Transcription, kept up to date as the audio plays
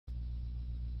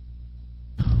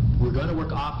We're going to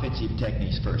work offensive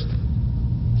techniques first.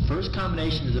 First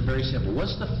combination is a very simple.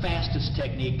 What's the fastest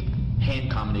technique,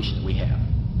 hand combination that we have?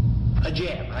 A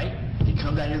jab, right? You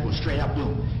come down here, go straight out,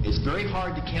 boom. It's very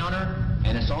hard to counter,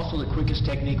 and it's also the quickest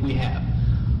technique we have.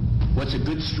 What's a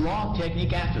good strong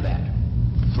technique after that?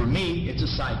 For me, it's a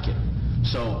side kick.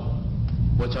 So,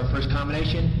 what's our first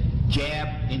combination?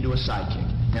 Jab into a side kick.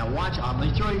 Now watch, I'm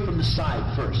going to throw you from the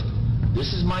side first.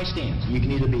 This is my stance. You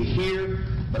can either be here,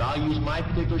 but I'll use my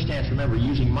particular stance. Remember,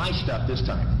 using my stuff this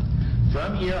time.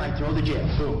 From here, I throw the jab.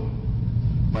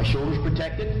 Boom. My shoulder's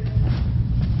protected.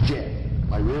 Jab.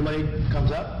 My rear leg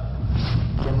comes up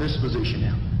from this position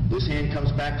now. This hand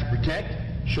comes back to protect.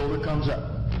 Shoulder comes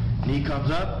up. Knee comes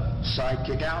up. Side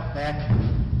kick out, back,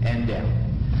 and down.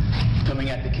 Coming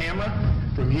at the camera,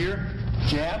 from here,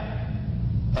 jab,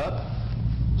 up,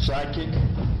 side kick,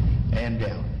 and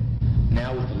down.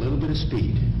 Now with a little bit of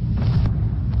speed.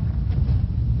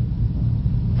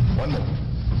 One more.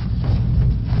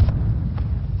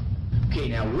 Okay,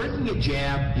 now working a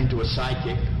jab into a side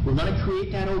kick, we're going to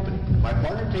create that opening. My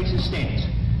partner takes his stance.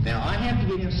 Now I have to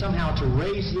get him somehow to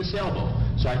raise this elbow.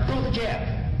 So I throw the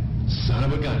jab. Son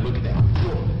of a gun, look at that.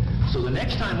 Boom. So the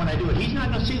next time when I do it, he's not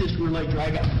going to see this rear leg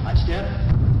drag out. I step,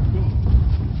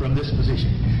 boom, from this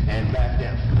position, and back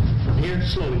down. From here,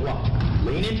 slowly watch.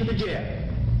 Lean into the jab.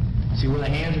 See where the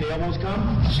hands and the elbows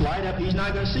come? Slide up. He's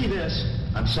not going to see this.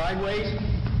 I'm sideways,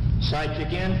 side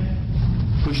kick in,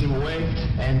 pushing him away,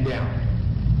 and down.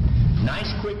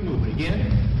 Nice quick movement.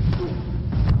 Again, boom.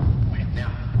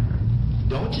 Now,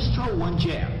 don't just throw one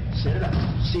jab. Set it up.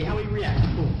 See how he reacts.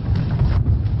 Boom.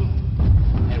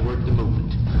 Boom. And work the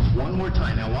movement. One more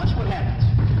time. Now watch what happens.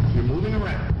 You're moving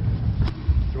around.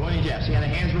 Throwing a jab. See how the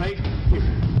hands right? Here.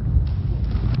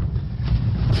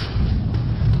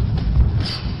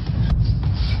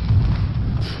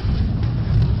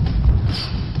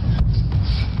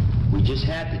 We just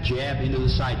had the jab into the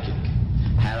side kick.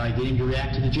 How do I get him to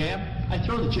react to the jab? I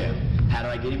throw the jab. How do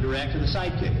I get him to react to the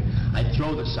side kick? I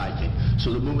throw the side kick.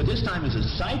 So the movement this time is a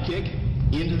side kick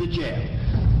into the jab.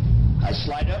 I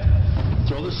slide up,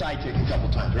 throw the side kick a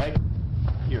couple times, right?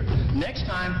 Here. Next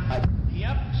time, I knee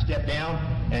up, step down,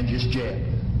 and just jab.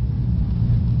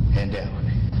 And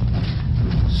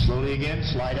down. Slowly again,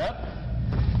 slide up,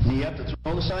 knee up to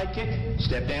throw the side kick,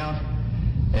 step down,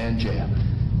 and jab.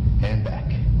 And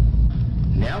back.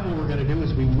 Now what we're going to do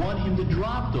is we want him to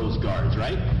drop those guards,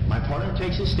 right? My partner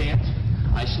takes his stance.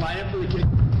 I slide up for the kick,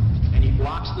 and he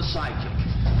blocks the side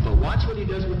kick. But watch what he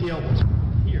does with the elbows.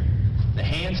 Here. The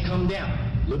hands come down.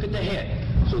 Look at the head.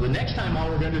 So the next time all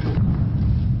we're going to do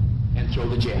and throw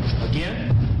the jab.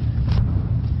 Again,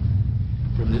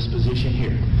 from this position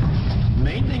here.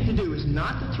 Main thing to do is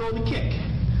not to throw the kick.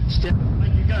 Step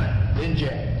like you're gonna, then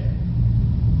jab.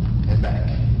 And back.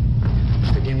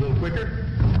 Again, a little quicker.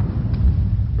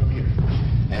 From here.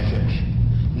 And finish.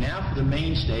 Now for the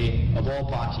mainstay of all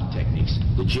boxing techniques.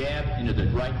 The jab into the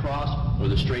right cross or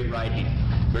the straight right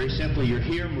hand. Very simply, you're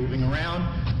here moving around.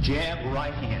 Jab,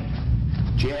 right hand.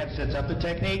 Jab sets up the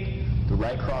technique. The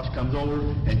right cross comes over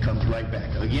and comes right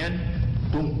back. Again,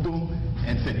 boom, boom,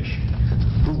 and finish.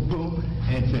 Boom, boom,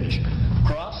 and finish.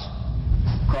 Cross,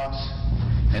 cross,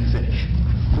 and finish.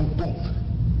 Boom,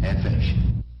 boom, and finish.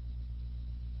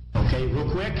 Okay, real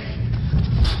quick.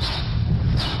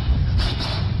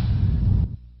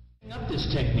 Up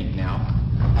this technique now,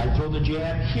 I throw the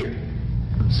jab here.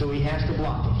 So he has to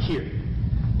block it here.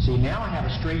 See, now I have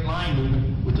a straight line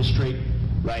movement with the straight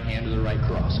right hand to the right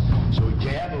cross. So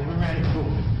jab over around it,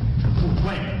 boom, boom,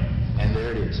 bam, and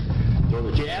there it is. Throw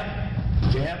the jab,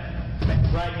 jab,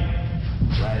 back, right hand,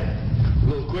 right hand. A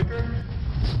little quicker.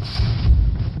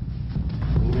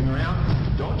 Moving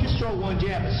around. Don't just throw one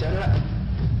jab, but set it up.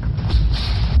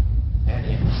 And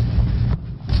in.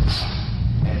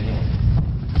 And in.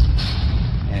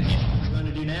 And in. What we're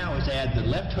going to do now is add the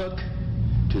left hook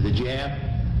to the jab,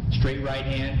 straight right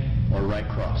hand, or right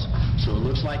cross. So it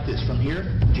looks like this. From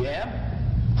here, jab,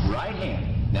 right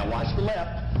hand. Now watch the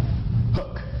left.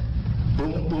 Hook.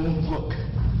 Boom, boom, hook.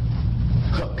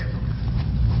 Hook.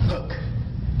 Hook.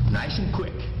 Nice and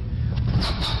quick.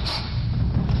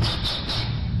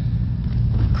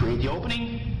 Create the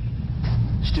opening.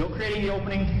 Still creating the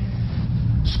opening.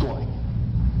 Scoring.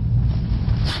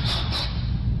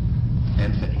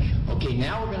 And finish. Okay,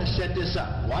 now we're going to set this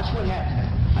up. Watch what happens.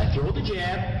 I throw the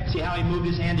jab. See how he moved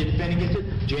his hand to defend against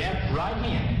it? Jab, right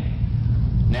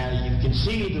hand. Now you can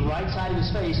see the right side of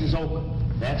his face is open.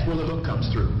 That's where the hook comes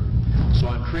through. So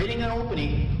I'm creating an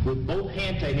opening with both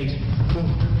hand techniques. Boom,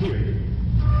 here.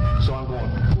 So I'm going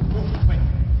boom, boom, bam,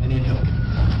 and then hook.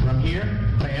 From here,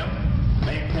 bam,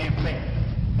 bam, bam, bam,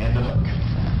 and the hook.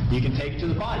 You can take it to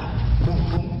the body. Boom,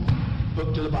 boom,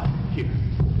 hook to the body, here.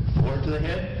 Forward to the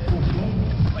head, boom, boom,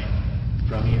 bam,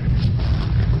 from here.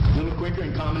 A little quicker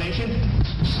in combination.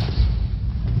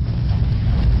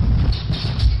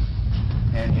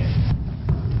 And hit.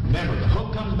 Remember, the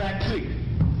hook comes back to you.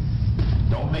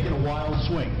 Don't make it a wild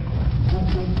swing. Boom,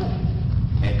 boom, boom.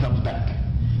 And it comes back.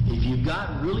 If you've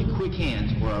got really quick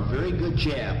hands or a very good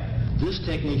jab, this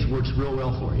technique works real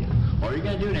well for you. All you're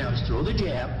going to do now is throw the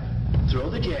jab, throw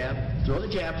the jab, throw the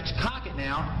jab, cock it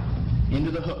now into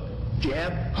the hook.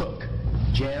 Jab, hook,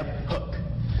 jab, hook.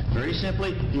 Very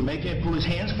simply, you make him pull his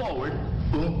hands forward,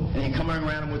 boom, and you come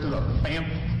around him with the hook. Bam,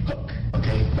 hook.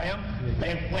 Okay, bam,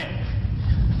 bam, wham.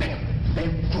 Bam,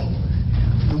 bam, boom,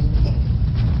 boom, boom.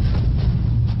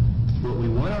 What we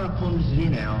want our opponent to do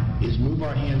now is move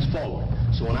our hands forward.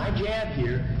 So when I jab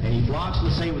here, and he blocks,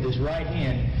 let's say, with his right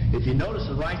hand, if you notice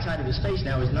the right side of his face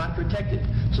now is not protected.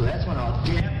 So that's when I'll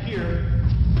jab here,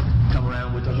 come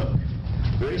around with the hook.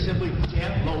 Very simply,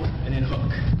 jab, low, and then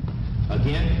hook.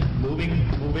 Again, moving,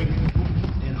 moving,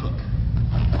 and hook.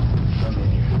 From in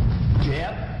here.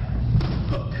 Jab,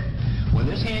 hook. When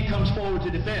this hand comes forward to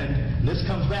defend, and this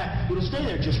comes back, it'll stay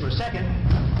there just for a second,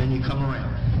 then you come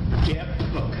around. Jab,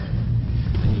 hook.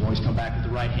 Then you always come back with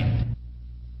the right hand.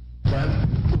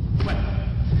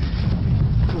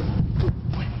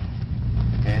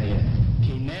 And in.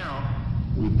 Okay, now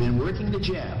we've been working the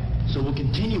jab, so we'll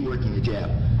continue working the jab.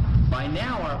 By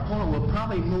now, our opponent will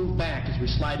probably move back as we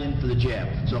slide in for the jab.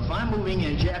 So if I'm moving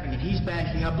and jabbing and he's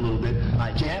backing up a little bit,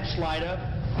 I jab, slide up,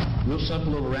 real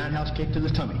simple little roundhouse kick to the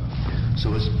tummy.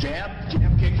 So it's jab,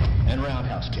 jab kick, and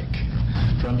roundhouse kick.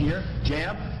 From here,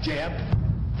 jab, jab,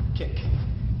 kick,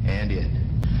 and in.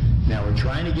 Now we're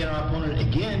trying to get our opponent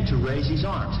again to raise his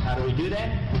arms. How do we do that?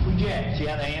 We jab. See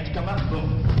how the hands come up?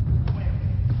 Boom.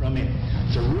 From in.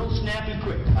 It's a real snappy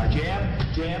quick. I jab,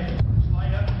 jab,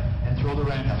 slide up, and throw the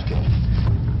roundhouse kick.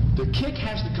 The kick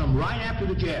has to come right after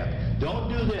the jab. Don't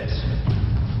do this,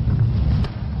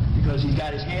 because he's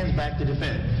got his hands back to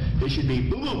defend. It should be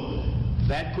boom, boom,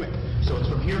 that quick. So it's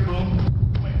from here, boom,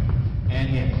 and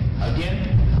in.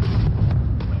 Again,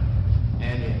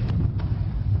 and in.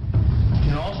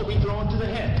 Can also be thrown to the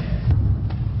head.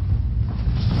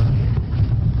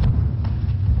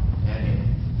 And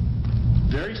in.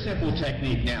 Very simple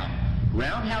technique now.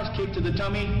 Roundhouse kick to the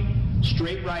tummy,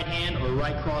 straight right hand or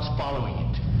right cross following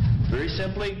it. Very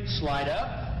simply, slide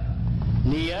up,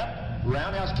 knee up,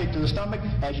 roundhouse kick to the stomach.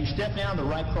 As you step down, the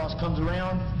right cross comes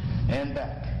around and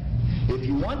back. If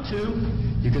you want to,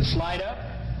 you can slide up,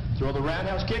 throw the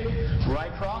roundhouse kick,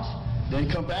 right cross, then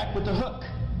come back with the hook.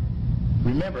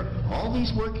 Remember, all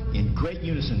these work in great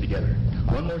unison together.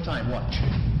 One more time, watch.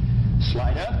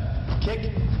 Slide up,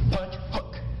 kick, punch,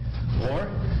 hook. Or,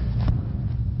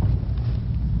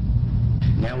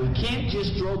 now we can't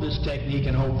just throw this technique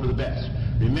and hope for the best.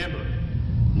 Remember,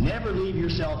 never leave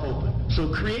yourself open.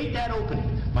 So create that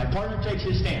opening. My partner takes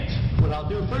his stance. What I'll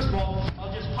do, first of all,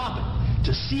 I'll just pop it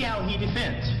to see how he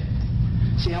defends.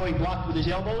 See how he blocked with his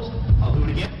elbows? I'll do it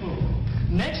again, boom.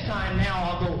 Next time now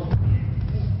I'll go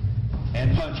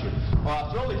and punch it. Or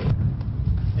I'll throw it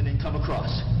and then come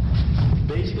across.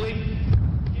 Basically,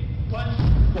 kick, punch,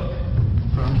 hook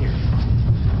from here.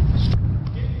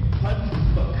 Kick, punch,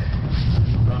 hook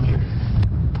from here.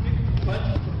 Kick,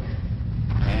 punch, hook.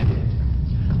 And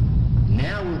in.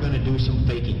 Now we're going to do some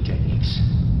faking techniques.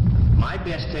 My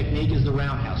best technique is the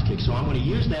roundhouse kick, so I'm going to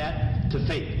use that to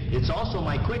fake. It's also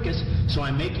my quickest, so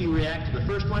I make you react to the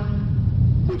first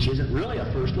one, which isn't really a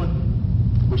first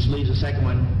one, which leaves the second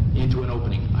one into an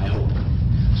opening, I hope.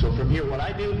 So from here, what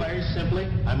I do very simply,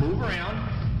 I move around,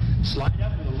 slide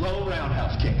up with a low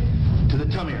roundhouse kick to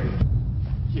the tummy area.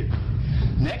 Here.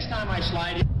 Next time I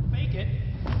slide in, fake it,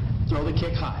 throw the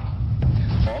kick high.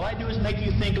 All I do is make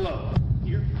you think low.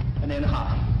 Here, and then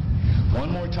high.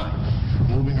 One more time.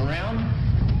 Moving around,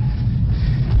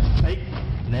 fake,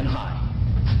 and then high.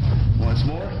 Once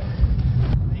more,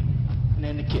 fake, and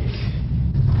then the kick.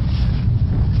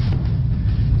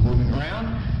 Moving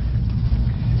around,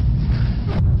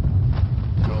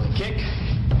 throw the kick,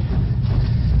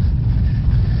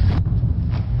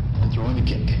 and throwing the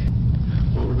kick.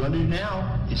 What we're going to do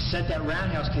now is set that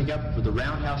roundhouse kick up for the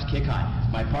roundhouse kick high.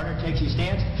 My partner takes his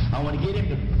stance. I want to get him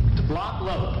to block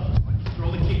low.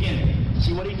 Throw the kick in.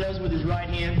 See what he does with his right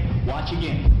hand? Watch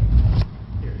again.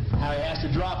 Here, how he has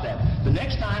to drop that. The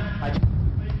next time, I just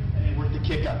and then work the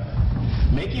kick up.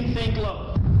 Make him think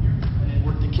low. Here, and then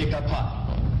work the kick up high.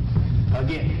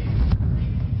 Again.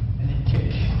 And then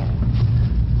kick.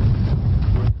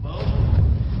 Work low.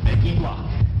 Make him block.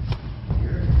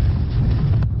 Here.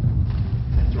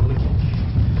 And throw the kick.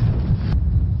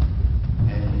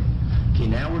 And, okay,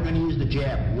 now we're going to use the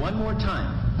jab one more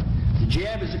time. The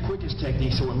jab is the quickest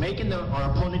technique, so we're making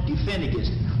our opponent defend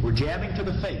against it. We're jabbing to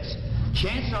the face.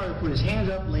 Chances are he'll put his hands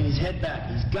up, lean his head back.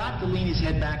 He's got to lean his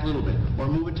head back a little bit, or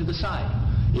move it to the side.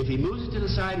 If he moves it to the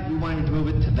side, we want him to move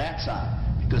it to that side,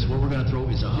 because what we're going to throw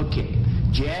is a hook kick.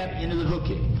 Jab into the hook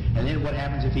kick. And then what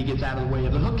happens if he gets out of the way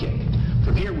of the hook kick?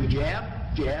 From here we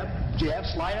jab, jab, jab,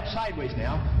 slide up sideways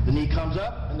now. The knee comes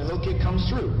up and the hook kick comes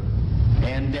through.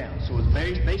 And down. So it's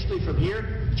basically from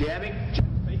here, jabbing,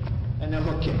 and the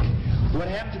hook kick. What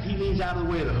happens if he leans out of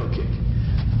the way of the hook kick?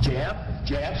 Jab,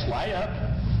 jab, slide up,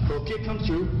 hook kick comes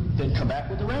through, then come back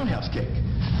with the roundhouse kick.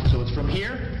 So it's from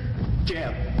here,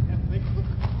 jab,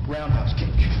 roundhouse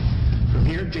kick. From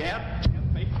here, jab,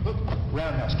 hook,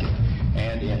 roundhouse kick,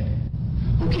 and in.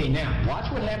 Okay, now,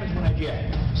 watch what happens when I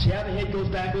jab. See how the head goes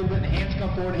back a little bit, and the hands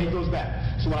come forward, and the head goes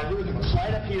back. So what I do is I'm going to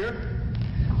slide up here,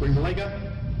 bring the leg up,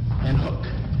 and hook.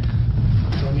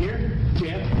 From here,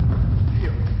 jab,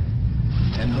 here,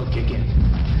 and hook kick in.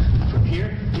 From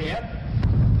here, jab,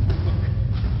 hook,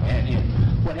 and in.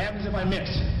 What happens if I miss?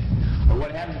 Or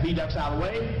what happens if he ducks out of the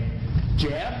way?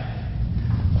 Jab,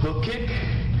 hook kick,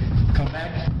 come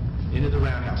back into the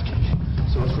roundhouse kick.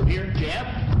 So it's from here, jab,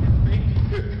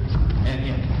 here, and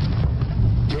in.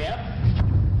 Jab,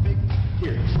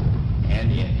 here,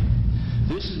 and in.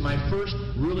 This is my first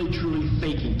really truly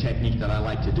faking technique that I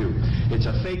like to do. It's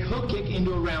a fake hook kick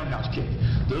into a roundhouse kick.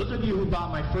 Those of you who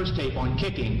bought my first tape on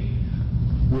kicking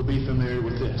will be familiar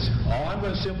with this. All I'm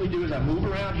going to simply do is I move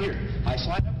around here. I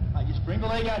slide up, I just bring the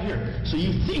leg out here. So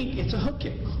you think it's a hook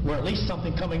kick, or at least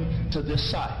something coming to this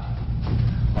side.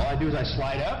 All I do is I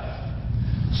slide up,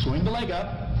 swing the leg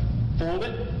up, fold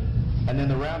it, and then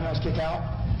the roundhouse kick out,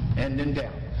 and then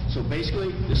down. So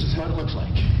basically, this is what it looks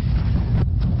like.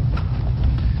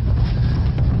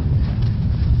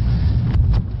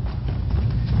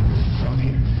 From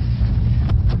here.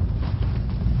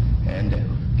 And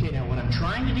down. Okay, now what I'm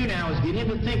trying to do now is get him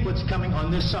to think what's coming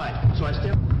on this side. So I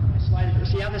step, I slide it.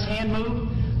 See how this hand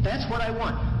moves? That's what I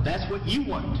want. That's what you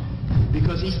want.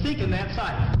 Because he's thinking that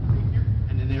side.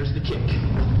 And then there's the kick.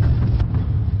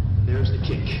 There's the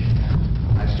kick.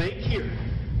 I fake here.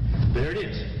 There it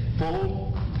is.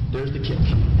 Fold. There's the kick.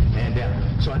 And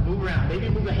down. So I move around. Maybe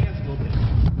move the hands a little bit.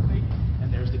 Fake.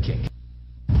 And there's the kick.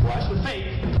 Watch the fake.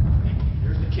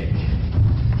 There's the kick.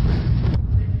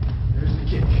 There's the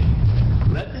kick.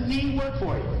 Let the knee work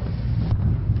for you.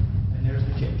 And there's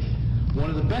the kick. One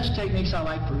of the best techniques I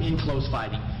like for in-close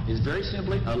fighting is very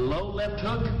simply a low left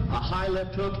hook, a high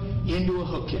left hook, into a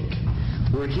hook kick.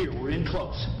 We're here. We're in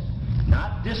close.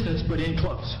 Not distance, but in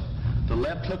close. The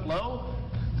left hook low,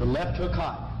 the left hook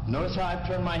high. Notice how I've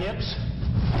turned my hips?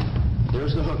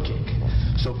 There's the hook kick.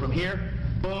 So from here,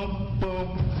 boom,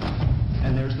 boom,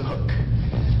 and there's the hook.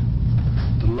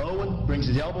 The low one brings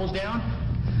his elbows down.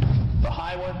 The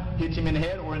high one hits him in the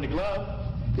head or in the glove.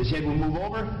 His head will move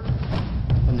over,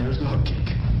 and there's the hook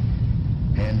kick.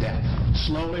 And down.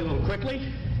 Slowly, a little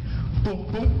quickly.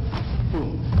 Boom, boom,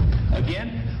 boom.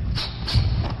 Again,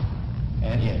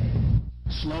 and in.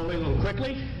 Slowly, a little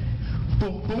quickly.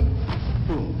 Boom, boom,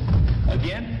 boom.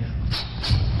 Again,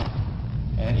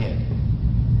 and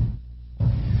in.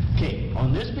 Okay,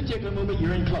 on this particular movement,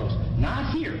 you're in close.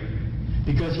 Not here,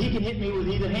 because he can hit me with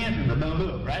either hand from the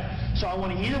move, right? So I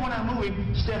want to, either when I'm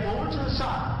moving, step over to the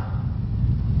side,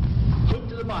 hook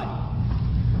to the body.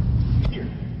 Here,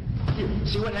 here.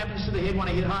 See what happens to the head when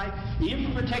I hit high? Even if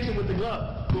he protects it with the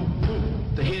glove, boom,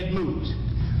 boom, the head moves.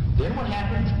 Then what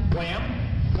happens? Wham,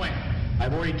 wham.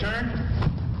 I've already turned.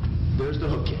 There's the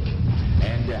hook kick.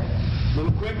 And down. A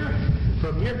little quicker.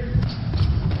 From here.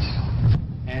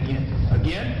 And in.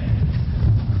 Again.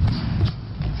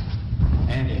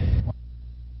 And in.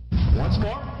 Once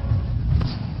more.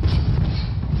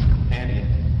 And in.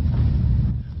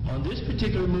 On this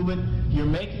particular movement, you're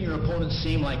making your opponent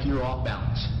seem like you're off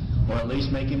balance. Or at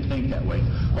least make him think that way.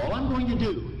 All I'm going to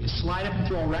do is slide up and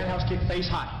throw a roundhouse kick face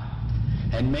high.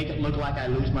 And make it look like I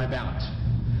lose my balance.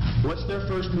 What's their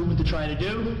first movement to try to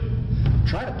do?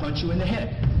 Try to punch you in the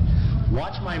head.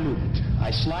 Watch my movement.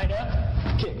 I slide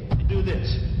up, kick, and do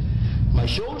this. My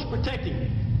shoulder's protecting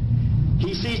me.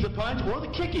 He sees the punch, or the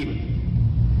kick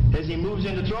even. As he moves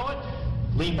in to throw it,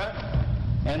 lean back,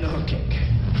 and the hook kick.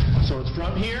 So it's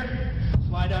from here,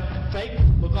 slide up, fake,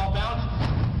 look off balance,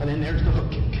 and then there's the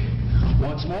hook kick.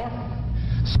 Once more,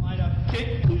 slide up,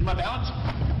 kick, lose my balance,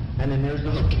 and then there's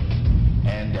the hook kick.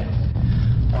 And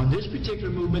down. On this particular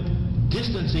movement,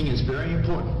 distancing is very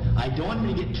important. I don't want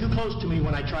him to get too close to me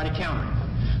when I try to counter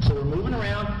him. So we're moving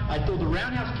around. I throw the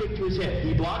roundhouse kick to his head.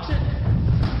 He blocks it,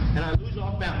 and I lose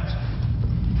off balance.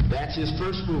 That's his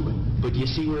first movement. But you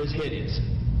see where his head is.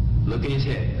 Look at his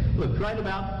head. Look, right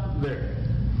about there.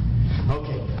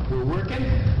 Okay, we're working.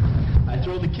 I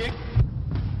throw the kick.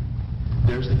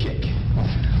 There's the kick.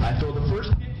 I throw the first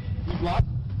kick, he blocks,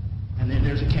 and then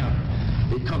there's a counter.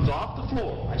 It comes off the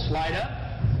floor. I slide up,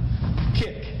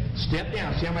 kick, step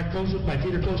down. See how my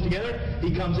feet are close together?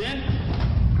 He comes in,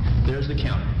 there's the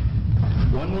counter.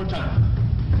 One more time.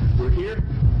 We're here,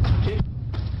 kick,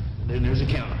 and then there's a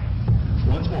counter.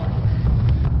 Once more.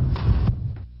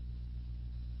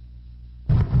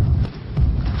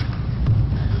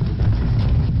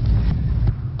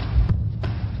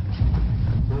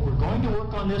 What we're going to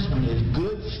work on this one is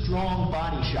good, strong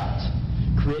body shots.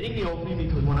 Creating the opening,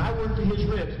 because when I work to his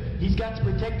ribs, he's got to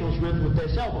protect those ribs with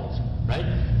his elbows, right?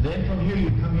 Then from here, you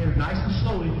come here nice and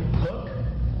slowly, hook,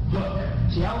 hook.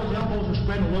 See how his elbows are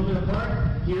spread a little bit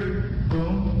apart? Here,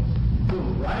 boom,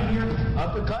 boom. Right here,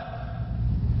 uppercut.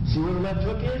 See where the left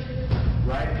hook is?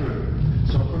 Right through.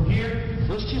 So from here,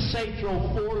 let's just say throw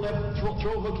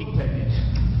throw hooking techniques.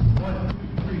 1,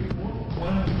 2, 3, 4.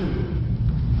 1,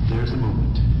 2. There's the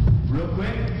movement. Real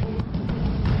quick.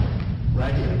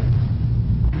 Right here.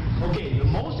 Okay, the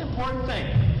most important thing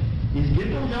is get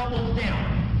those elbows down.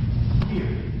 Here,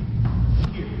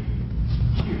 here,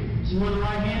 here. See where the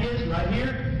right hand is? Right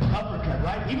here. Uppercut,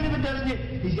 right? Even if it doesn't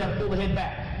hit, he's got to pull the head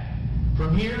back.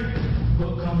 From here,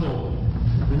 hook comes over.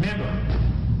 Remember,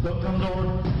 hook comes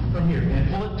over from here and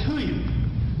pull it to you.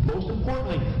 Most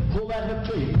importantly, pull that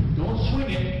hook to you. Don't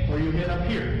swing it or you hit up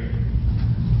here.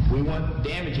 We want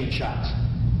damaging shots.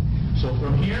 So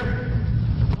from here,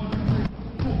 1,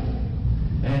 2, 3, boom,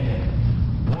 and hit.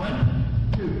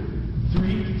 1, 2,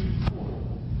 3,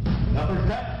 4.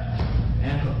 Uppercut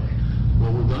and hook.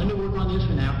 What we're going to work on this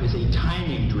one now is a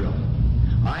timing drill.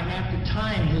 I have to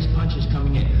time his punches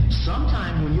coming in.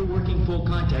 Sometime when you're working full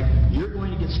contact, you're going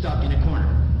to get stuck in a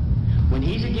corner. When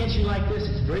he's against you like this,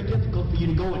 it's very difficult for you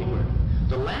to go anywhere.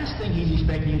 The last thing he's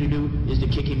expecting you to do is to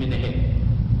kick him in the head.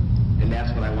 And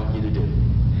that's what I want you to do.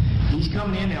 He's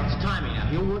coming in now, it's timing. Now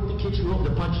he'll work the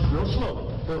punches real slowly.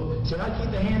 Boom. So I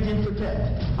keep the hands in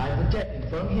protect. I protect him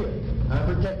from here. I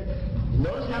protect him.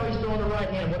 Notice how he's throwing the right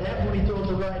hand. What happens when he throws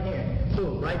the right hand?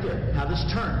 Boom, right there. How this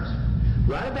turns.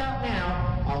 Right about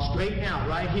now, I'll straighten out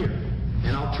right here,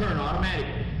 and I'll turn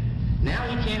automatically. Now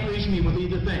he can't reach me with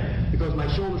either thing, because my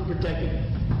shoulder's protected.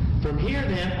 From here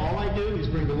then, all I do is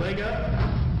bring the leg up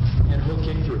and hook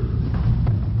kick through.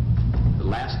 The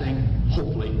last thing,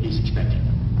 hopefully, he's expecting.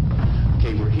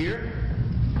 Okay, we're here.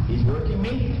 He's working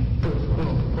me. Boom,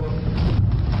 boom, boom.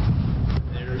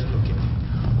 There's hook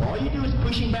kick. All you do is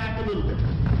push him back a little bit.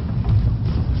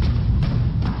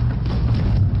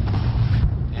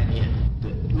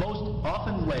 Most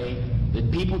often way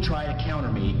that people try to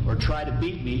counter me or try to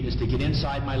beat me is to get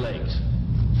inside my legs.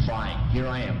 Fine, here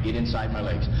I am, get inside my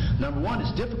legs. Number one,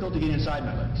 it's difficult to get inside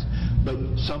my legs, but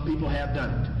some people have done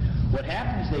it. What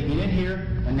happens is they get in here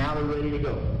and now they're ready to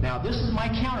go. Now this is my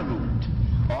counter movement.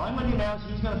 All I'm going to do now is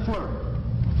he's going to flirt.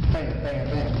 Bam, bam,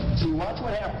 bam. See, watch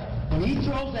what happens. When he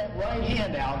throws that right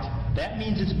hand out, that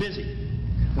means it's busy.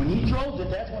 When he throws it,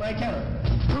 that's when I counter.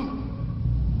 Boom.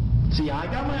 See, I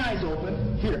got my eyes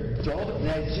open. Here, throw it.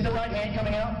 Now, see the right hand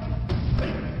coming out?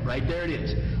 Bam. Right there it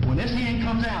is. When this hand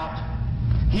comes out,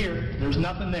 here, there's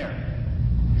nothing there.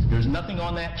 There's nothing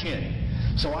on that chin.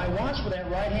 So I watch for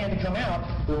that right hand to come out.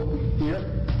 Here,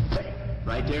 bam.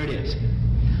 Right there it is.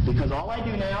 Because all I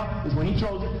do now is when he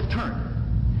throws it, turn.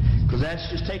 Because that's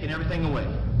just taking everything away.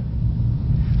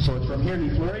 So it's from here he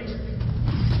flurries.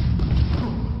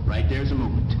 Right there's a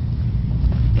movement.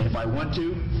 And if I want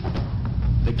to,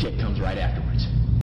 the kick comes right afterwards.